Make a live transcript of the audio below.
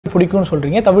பிடிக்கும்னு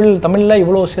சொல்கிறீங்க. தமிழில்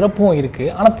இவ்வளோ சிறப்பும்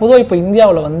இருக்குது. ஆனால் பொதுவாக இப்போ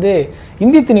இந்தியாவில் வந்து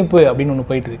இந்தி திணிப்பு அப்படின்னு ஒன்று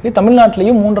போயிட்டு இருக்கு.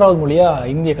 தமிழ்நாட்டிலையும் 3வது மொழியாக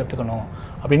இந்தியை கற்றுக்கணும்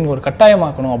அப்படின்னு ஒரு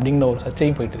கட்டாயமாக்கணும் அப்படிங்கிற ஒரு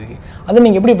சர்ச்சையும் போயிட்டு இருக்கு. அதை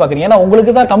நீங்கள் எப்படி பார்க்குறீங்க? ஏன்னா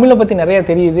உங்களுக்கு தான் தமிழை பற்றி நிறைய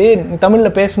தெரியுது,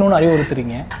 தமிழில் பேசணும்னு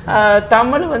அறிவுறுத்துறீங்க.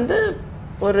 தமிழ் வந்து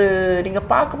ஒரு நீங்கள்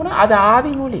பார்க்க போனால் அது ஆதி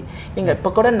மொழி. நீங்கள் இப்போ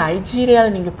கூட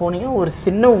நைஜீரியாவில் நீங்கள் போனீங்கன்னா ஒரு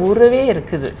சின்ன ஊரவே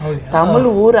இருக்குது, தமிழ்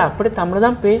ஊர். அப்படி தமிழ்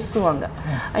தான் பேசுவாங்க.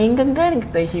 இங்கங்கே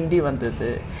எனக்கு ஹிந்தி வந்தது.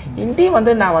 ஹிந்தி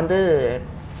வந்து நான் வந்து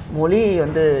மொழி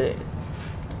வந்து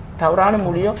தவறான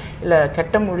மொழியோ இல்லை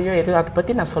கெட்ட மொழியோ எதுவும் அதை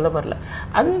பற்றி நான் சொல்ல வரல.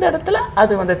 அந்த இடத்துல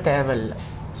அது வந்து தேவையில்லை.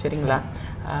 சரிங்களா?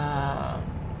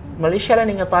 மலேசியாவில்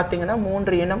நீங்கள் பார்த்தீங்கன்னா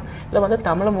 3 இனம் இல்லை வந்து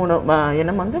தமிழ் 3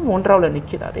 இனம் வந்து 3வது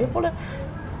நிற்கிது. அதே போல்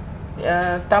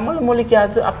தமிழ் மொழிக்கு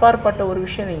அது அப்பாற்பட்ட ஒரு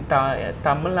விஷயம் நீங்கள்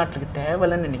தமிழ்நாட்டுக்கு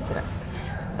தேவையில்லைன்னு நினைக்கிறேன்.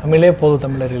 தமிழே போதும்,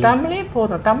 தமிழர்கள் தமிழே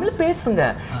போதும், தமிழ் பேசுங்க.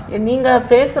 நீங்கள்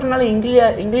பேசுகிறனால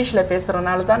இங்கிலீஷில்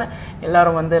பேசுகிறனால தானே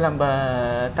எல்லாரும் வந்து நம்ம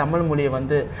தமிழ் மொழியை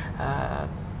வந்து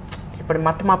இப்படி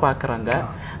மட்டமாக பார்க்குறாங்க.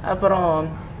 அப்புறம்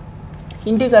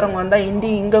ஹிந்திக்காரங்க வந்தால்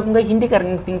இங்கே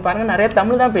ஹிந்திக்காரங்க நீங்கள் பாருங்கள் நிறைய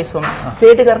தமிழ் தான் பேசுவாங்க.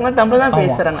 சேட்டுக்காரங்க தமிழ் தான்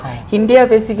பேசுகிறாங்க. ஹிந்தியாக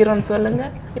பேசிக்கிறோன்னு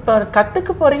சொல்லுங்கள். இப்போ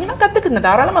கற்றுக்க போகிறீங்கன்னா கற்றுக்குங்க,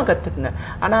 தாராளமாக கற்றுக்குங்க.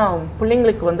 ஆனால்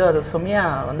பிள்ளைங்களுக்கு வந்து அது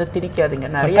சுமையாக வந்து திணிக்காதுங்க.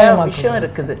 நிறையா விஷயம்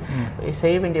இருக்குது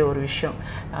செய்ய வேண்டிய ஒரு விஷயம்.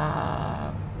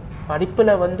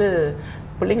 படிப்பில் வந்து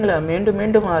பிள்ளைங்களை மீண்டும்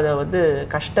மீண்டும் அதை வந்து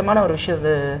கஷ்டமான ஒரு விஷயம்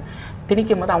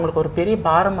திணிக்கும் போது அவங்களுக்கு ஒரு பெரிய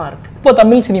பாரமாக இருக்குது. இப்போ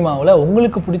தமிழ் சினிமாவில்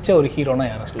உங்களுக்கு பிடிச்ச ஒரு ஹீரோனா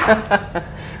யாரை சொல்லுங்க?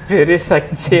 பெரிய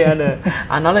சர்ச்சையான,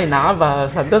 ஆனாலும் நான்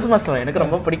சந்தோஷமாக சொல்லுவேன். எனக்கு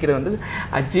ரொம்ப பிடிக்கிறது வந்து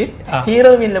அஜித்.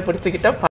 ஹீரோயினில் பிடிச்சிக்கிட்டா